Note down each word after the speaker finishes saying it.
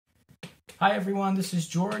Hi everyone, this is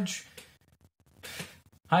George.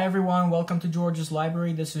 Hi everyone, welcome to George's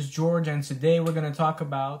Library. This is George, and today we're going to talk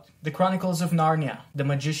about The Chronicles of Narnia, The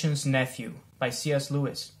Magician's Nephew by C.S.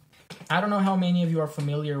 Lewis. I don't know how many of you are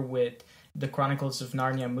familiar with The Chronicles of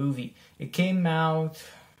Narnia movie. It came out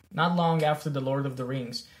not long after The Lord of the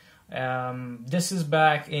Rings. This is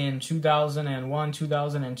back in 2001,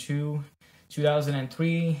 2002,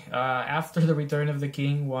 2003, after The Return of the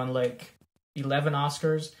King won like 11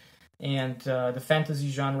 Oscars. And the fantasy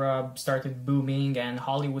genre started booming, and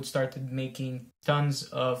Hollywood started making tons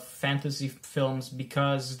of fantasy films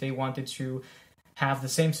because they wanted to have the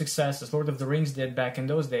same success as Lord of the Rings did back in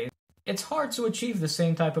those days. It's hard to achieve the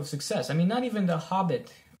same type of success. I mean, not even The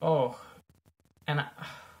Hobbit. I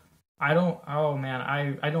don't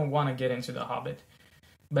want to get into The Hobbit.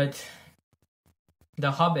 But The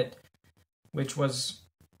Hobbit, which was...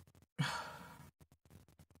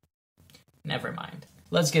 Never mind.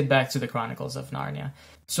 Let's get back to the Chronicles of Narnia.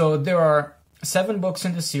 So there are 7 books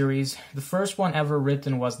in the series. The first one ever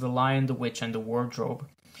written was The Lion, the Witch, and the Wardrobe.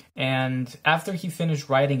 And after he finished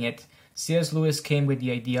writing it, C.S. Lewis came with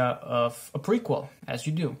the idea of a prequel, as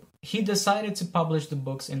you do. He decided to publish the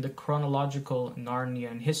books in the chronological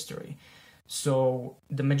Narnian history. So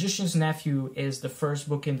The Magician's Nephew is the first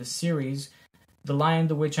book in the series. The Lion,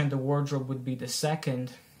 the Witch, and the Wardrobe would be the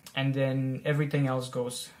second. And then everything else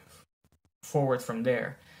goes forward from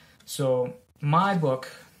there. So my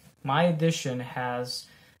book, my edition, has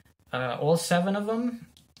all 7 of them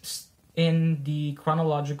in the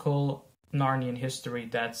chronological Narnian history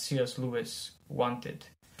that C.S. Lewis wanted.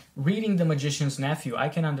 Reading The Magician's Nephew, I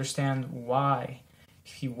can understand why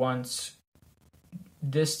he wants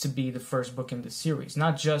this to be the first book in the series.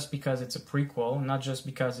 Not just because it's a prequel, not just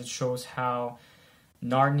because it shows how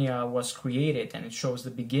Narnia was created and it shows the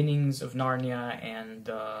beginnings of Narnia and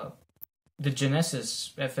the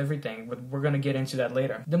genesis of everything, but we're going to get into that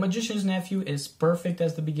later. The Magician's Nephew is perfect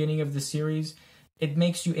as the beginning of the series. It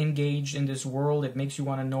makes you engage in this world. It makes you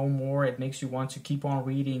want to know more. It makes you want to keep on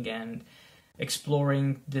reading and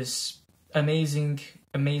exploring this amazing,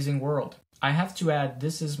 amazing world. I have to add,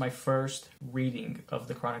 this is my first reading of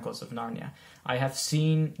the Chronicles of Narnia. I have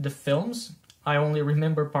seen the films. I only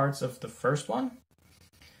remember parts of the first one.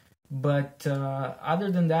 But other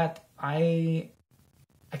than that,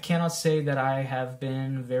 I cannot say that I have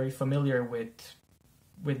been very familiar with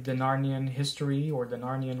the Narnian history or the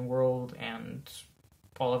Narnian world and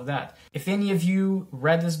all of that. If any of you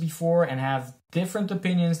read this before and have different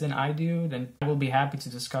opinions than I do, then I will be happy to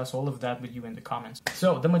discuss all of that with you in the comments.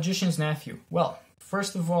 So, The Magician's Nephew. Well,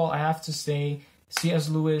 first of all, I have to say C.S.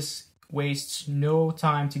 Lewis wastes no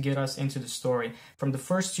time to get us into the story. From the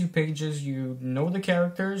first 2 pages, you know the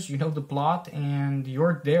characters, you know the plot, and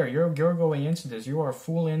you're there. You're going into this. You are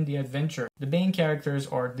full in the adventure. The main characters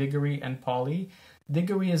are Diggory and Polly.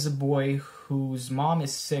 Diggory is a boy whose mom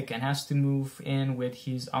is sick and has to move in with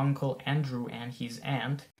his uncle Andrew and his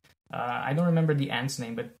aunt. I don't remember the aunt's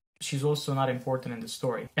name, but she's also not important in the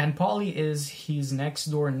story. And Polly is his next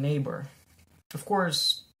door neighbor. Of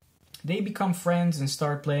course, they become friends and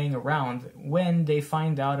start playing around when they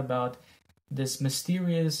find out about this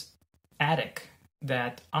mysterious attic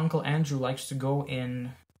that Uncle Andrew likes to go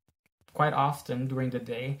in quite often during the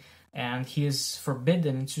day, and he is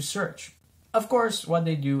forbidden to search. Of course, what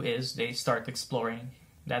they do is they start exploring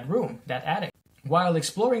that room, that attic. While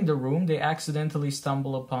exploring the room, they accidentally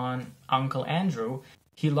stumble upon Uncle Andrew.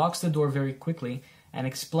 He locks the door very quickly and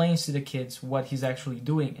explains to the kids what he's actually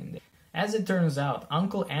doing in there. As it turns out,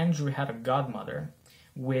 Uncle Andrew had a godmother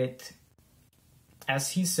with,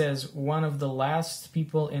 as he says, one of the last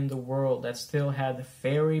people in the world that still had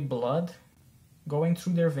fairy blood going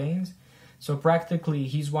through their veins. So practically,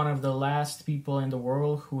 he's one of the last people in the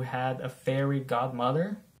world who had a fairy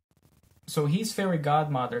godmother. So his fairy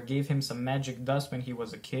godmother gave him some magic dust when he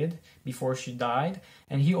was a kid, before she died,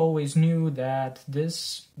 and he always knew that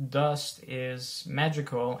this dust is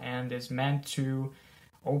magical and is meant to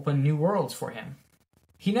open new worlds for him.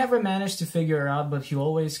 He never managed to figure it out, but he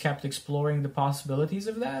always kept exploring the possibilities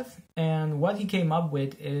of that. And what he came up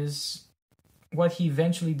with is, what he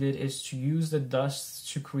eventually did is to use the dust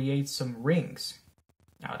to create some rings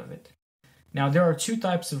out of it. Now, there are 2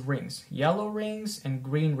 types of rings, yellow rings and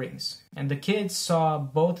green rings. And the kids saw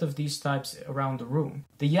both of these types around the room.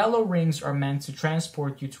 The yellow rings are meant to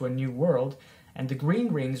transport you to a new world, and the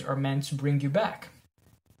green rings are meant to bring you back.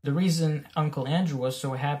 The reason Uncle Andrew was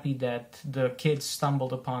so happy that the kids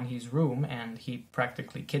stumbled upon his room and he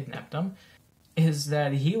practically kidnapped them is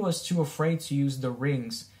that he was too afraid to use the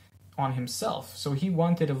rings on himself. So he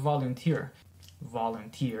wanted a volunteer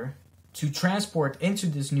to transport into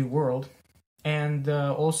this new world and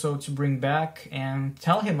also to bring back and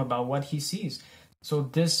tell him about what he sees. So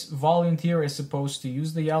this volunteer is supposed to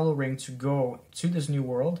use the yellow ring to go to this new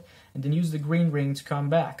world, and then use the green ring to come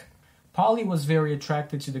back. Polly was very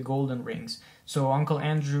attracted to the golden rings, so Uncle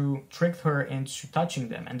Andrew tricked her into touching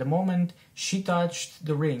them, and the moment she touched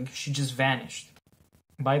the ring, she just vanished.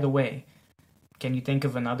 By the way, can you think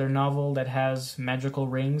of another novel that has magical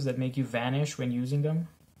rings that make you vanish when using them?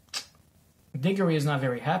 Diggory is not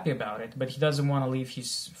very happy about it, but he doesn't want to leave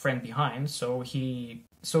his friend behind, so he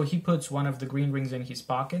puts one of the green rings in his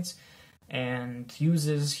pockets and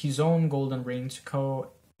uses his own golden ring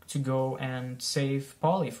to go and save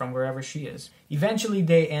Polly from wherever she is. Eventually,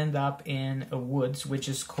 they end up in a woods, which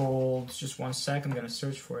is called, just one sec, I'm going to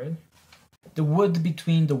search for it. The Wood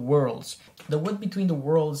Between the Worlds. The Wood Between the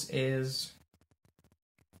Worlds is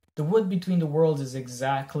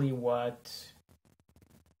exactly what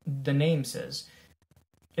the name says.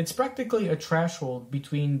 It's practically a threshold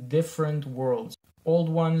between different worlds. Old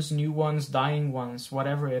ones, new ones, dying ones,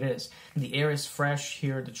 whatever it is. The air is fresh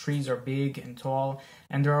here, the trees are big and tall,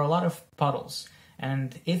 and there are a lot of puddles.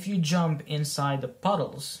 And if you jump inside the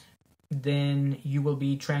puddles, then you will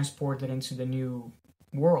be transported into the new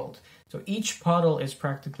world. So each puddle is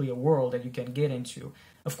practically a world that you can get into.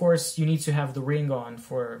 Of course, you need to have the ring on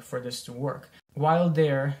for this to work. While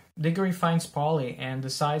there, Diggory finds Polly and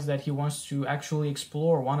decides that he wants to actually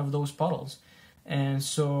explore one of those puddles. And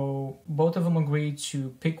so both of them agree to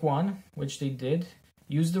pick one, which they did,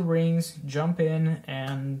 use the rings, jump in,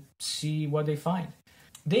 and see what they find.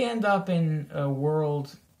 They end up in a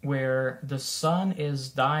world where the sun is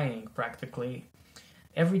dying practically.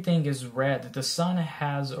 Everything is red. The sun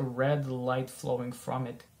has a red light flowing from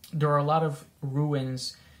it. There are a lot of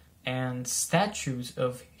ruins and statues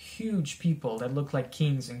of huge people that look like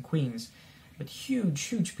kings and queens, but huge,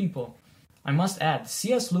 huge people. I must add,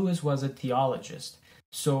 C.S. Lewis was a theologist,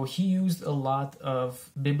 so he used a lot of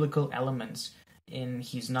biblical elements in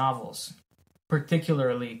his novels,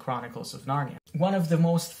 particularly Chronicles of Narnia. One of the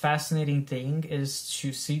most fascinating things is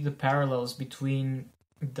to see the parallels between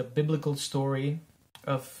the biblical story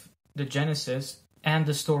of the Genesis and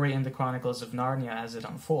the story in the Chronicles of Narnia as it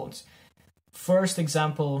unfolds. First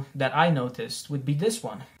example that I noticed would be this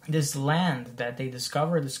one. This land that they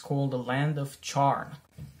discovered is called the Land of Charn.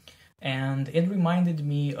 And it reminded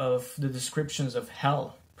me of the descriptions of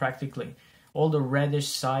hell, practically. All the reddish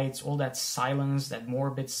sights, all that silence, that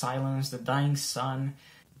morbid silence, the dying sun.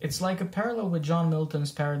 It's like a parallel with John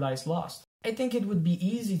Milton's Paradise Lost. I think it would be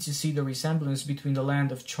easy to see the resemblance between the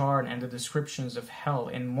Land of Charn and the descriptions of hell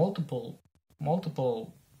in multiple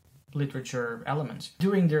literature elements.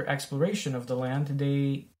 During their exploration of the land,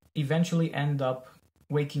 they eventually end up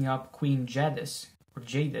waking up Queen Jadis,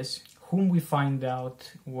 whom we find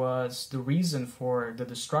out was the reason for the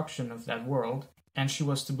destruction of that world, and she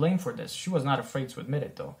was to blame for this. She was not afraid to admit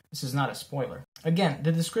it, though. This is not a spoiler. Again,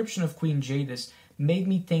 the description of Queen Jadis made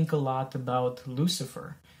me think a lot about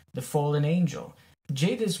Lucifer, the fallen angel.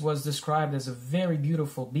 Jadis was described as a very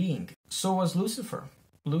beautiful being. So was Lucifer.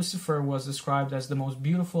 Lucifer was described as the most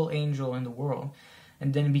beautiful angel in the world,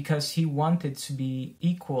 and then because he wanted to be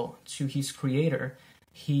equal to his creator,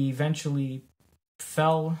 he eventually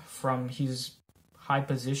fell from his high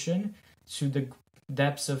position to the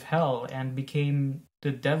depths of hell and became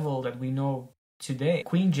the devil that we know today.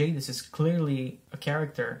 Queen Jadis is clearly a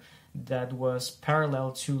character that was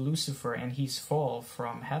parallel to Lucifer and his fall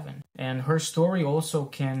from heaven. And her story also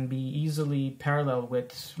can be easily parallel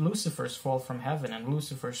with Lucifer's fall from heaven and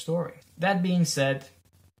Lucifer's story. That being said,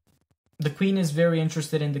 the queen is very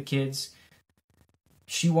interested in the kids.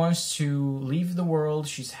 She wants to leave the world.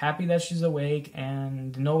 She's happy that she's awake,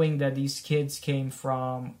 and knowing that these kids came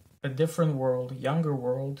from a different world, younger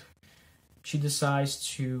world, she decides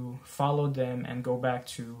to follow them and go back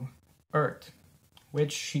to Earth,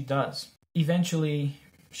 which she does. Eventually,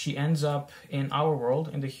 she ends up in our world,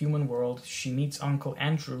 in the human world. She meets Uncle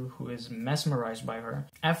Andrew, who is mesmerized by her.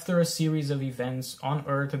 After a series of events on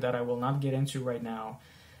Earth that I will not get into right now,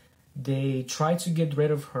 they try to get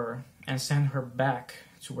rid of her and send her back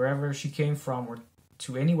to wherever she came from or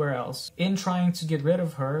to anywhere else. In trying to get rid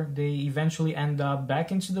of her, they eventually end up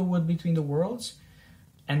back into the Wood Between the Worlds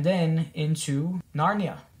and then into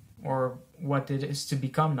Narnia, or what it is to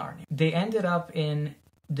become Narnia. They ended up in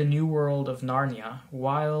the new world of Narnia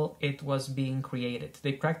while it was being created.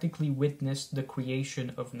 They practically witnessed the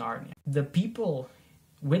creation of Narnia. The people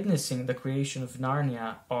witnessing the creation of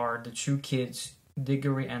Narnia are the two kids,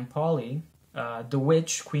 Diggory and Polly, the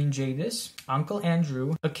witch, Queen Jadis, Uncle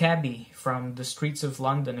Andrew, a cabbie from the streets of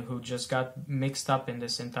London who just got mixed up in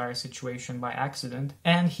this entire situation by accident,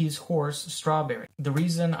 and his horse, Strawberry. The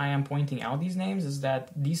reason I am pointing out these names is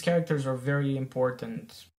that these characters are very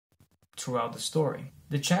important throughout the story.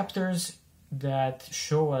 The chapters that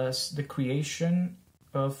show us the creation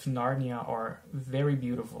of Narnia are very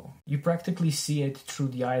beautiful. You practically see it through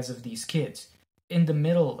the eyes of these kids. In the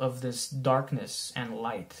middle of this darkness and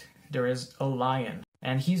light, there is a lion,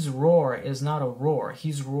 and his roar is not a roar,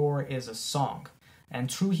 his roar is a song.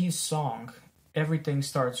 And through his song, everything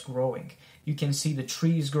starts growing. You can see the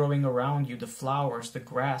trees growing around you, the flowers, the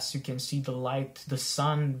grass, you can see the light, the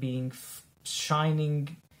sun being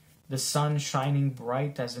shining, the sun shining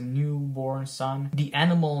bright as a newborn sun. The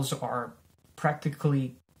animals are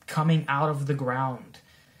practically coming out of the ground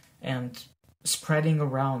and spreading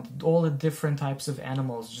around, all the different types of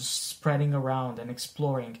animals just spreading around and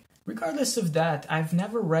exploring. Regardless of that, I've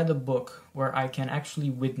never read a book where I can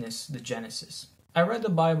actually witness the Genesis. I read the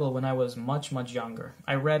Bible when I was much younger.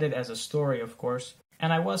 I read it as a story, of course,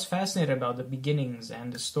 and I was fascinated about the beginnings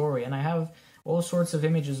and the story, and I have all sorts of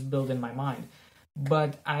images built in my mind.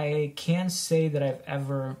 But I can't say that I've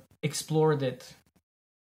ever explored it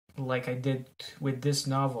like I did with this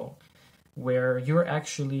novel, where you're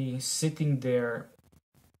actually sitting there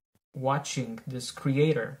watching this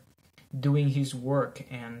creator doing his work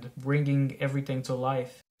and bringing everything to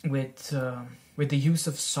life with the use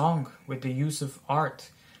of song, with the use of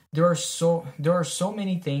art. There are so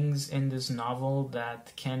many things in this novel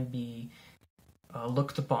that can be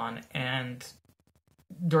looked upon, and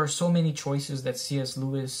there are so many choices that C.S.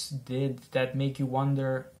 Lewis did that make you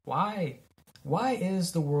wonder why. Why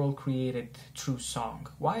is the world created through song?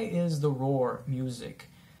 Why is the roar music?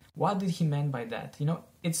 What did he mean by that? You know,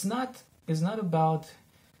 it's not about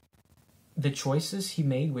the choices he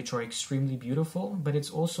made, which are extremely beautiful, but it's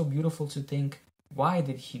also beautiful to think, why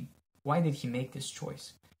did he make this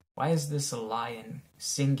choice? Why is this a lion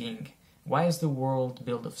singing? Why is the world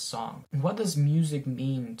built of song? What does music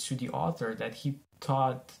mean to the author that he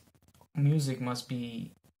thought music must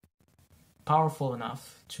be powerful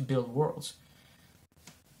enough to build worlds?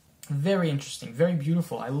 Very interesting, very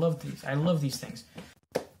beautiful. I love these things.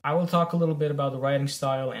 I will talk a little bit about the writing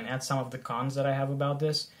style and add some of the cons that I have about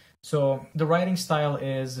this. So the writing style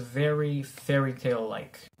is very fairy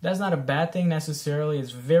tale-like. That's not a bad thing necessarily.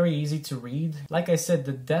 It's very easy to read. Like I said,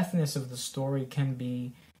 the depthness of the story can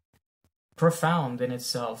be profound in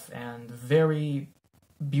itself and very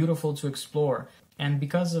beautiful to explore. And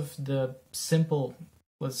because of the simple,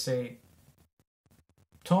 let's say,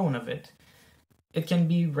 tone of it, it can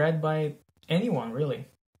be read by anyone, really.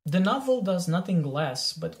 The novel does nothing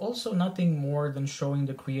less, but also nothing more than showing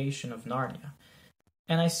the creation of Narnia.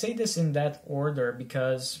 And I say this in that order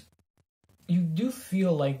because you do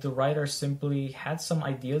feel like the writer simply had some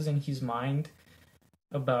ideas in his mind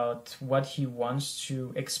about what he wants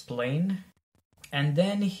to explain, and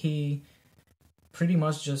then he pretty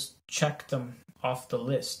much just checked them off the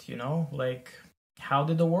list, you know? Like, how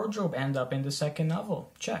did the wardrobe end up in the second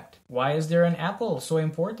novel? Checked. Why is there an apple so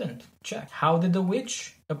important? Check. How did the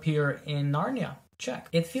witch appear in Narnia? Check.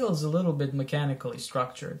 It feels a little bit mechanically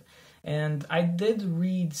structured. And I did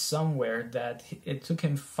read somewhere that it took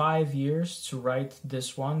him 5 years to write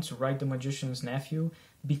this one, to write The Magician's Nephew,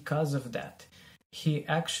 because of that. He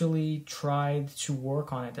actually tried to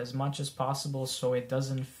work on it as much as possible so it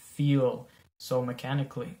doesn't feel so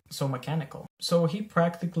mechanical. So he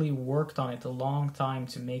practically worked on it a long time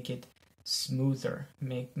to make it smoother,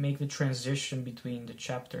 make the transition between the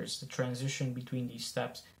chapters, the transition between these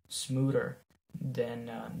steps smoother than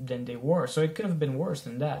they were. So it could have been worse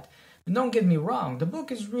than that. And don't get me wrong, the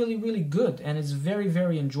book is really, really good and it's very,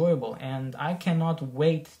 very enjoyable. And I cannot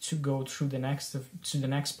wait to go through the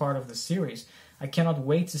next part of the series. I cannot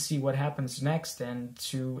wait to see what happens next and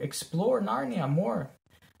to explore Narnia more.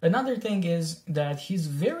 Another thing is that he's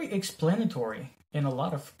very explanatory in a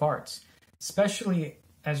lot of parts, especially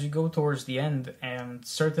as you go towards the end and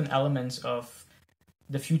certain elements of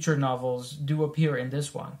the future novels do appear in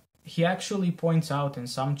this one. He actually points out in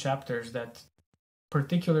some chapters that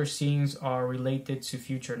particular scenes are related to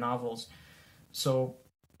future novels. So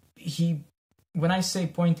when I say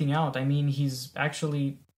pointing out, I mean he's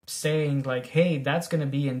actually saying like, hey, that's going to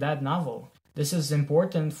be in that novel. This is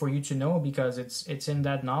important for you to know because it's in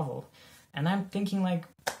that novel. And I'm thinking like,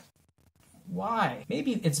 why?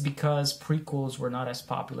 Maybe it's because prequels were not as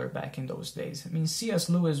popular back in those days. I mean, C.S.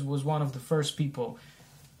 Lewis was one of the first people,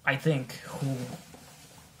 I think, who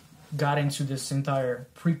got into this entire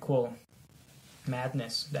prequel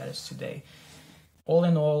madness that is today. All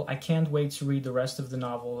in all, I can't wait to read the rest of the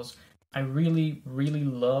novels. I really, really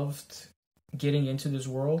loved getting into this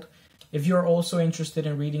world. If you're also interested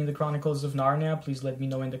in reading the Chronicles of Narnia, please let me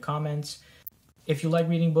know in the comments. If you like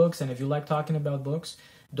reading books and if you like talking about books,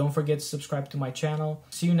 don't forget to subscribe to my channel.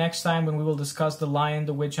 See you next time when we will discuss The Lion,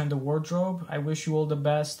 the Witch, and the Wardrobe. I wish you all the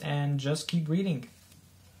best and just keep reading.